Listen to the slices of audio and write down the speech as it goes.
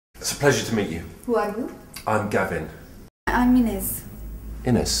It's a pleasure to meet you. Who are you? I'm Gavin. I'm Ines.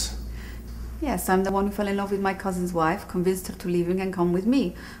 Ines? Yes, I'm the one who fell in love with my cousin's wife, convinced her to leave him and come with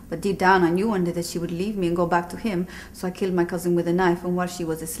me. But deep down, I knew one day that she would leave me and go back to him, so I killed my cousin with a knife, and while she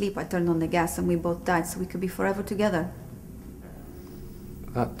was asleep, I turned on the gas and we both died so we could be forever together.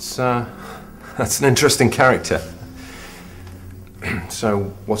 That's an interesting character.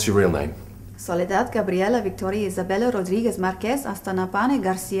 So, what's your real name? Soledad Gabriela Victoria Isabella Rodriguez Marquez Astanapane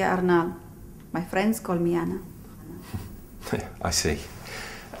Garcia Arnal. My friends call me Anna. I see.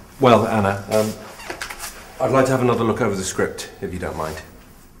 Well, Anna, I'd like to have another look over the script, if you don't mind.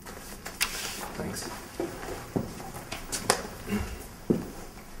 Thanks.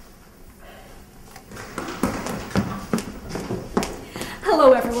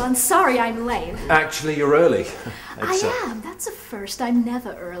 Hello, everyone. Sorry I'm late. Actually, you're early. I am. That's a first. I'm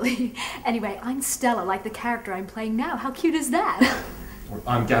never early. Anyway, I'm Stella, like the character I'm playing now. How cute is that?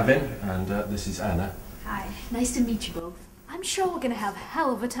 I'm Gavin, and this is Anna. Hi. Nice to meet you both. I'm sure we're gonna have a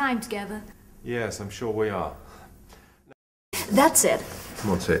hell of a time together. Yes, I'm sure we are. That's it.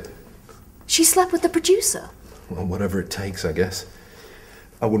 What's it? She slept with the producer. Well, whatever it takes, I guess.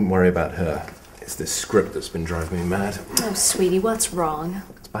 I wouldn't worry about her. It's this script that's been driving me mad. Oh, sweetie, what's wrong?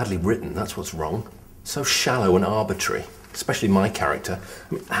 It's badly written, that's what's wrong. So shallow and arbitrary, especially my character.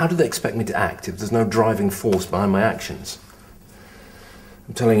 I mean, how do they expect me to act if there's no driving force behind my actions?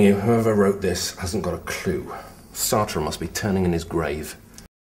 I'm telling you, whoever wrote this hasn't got a clue. Satre must be turning in his grave.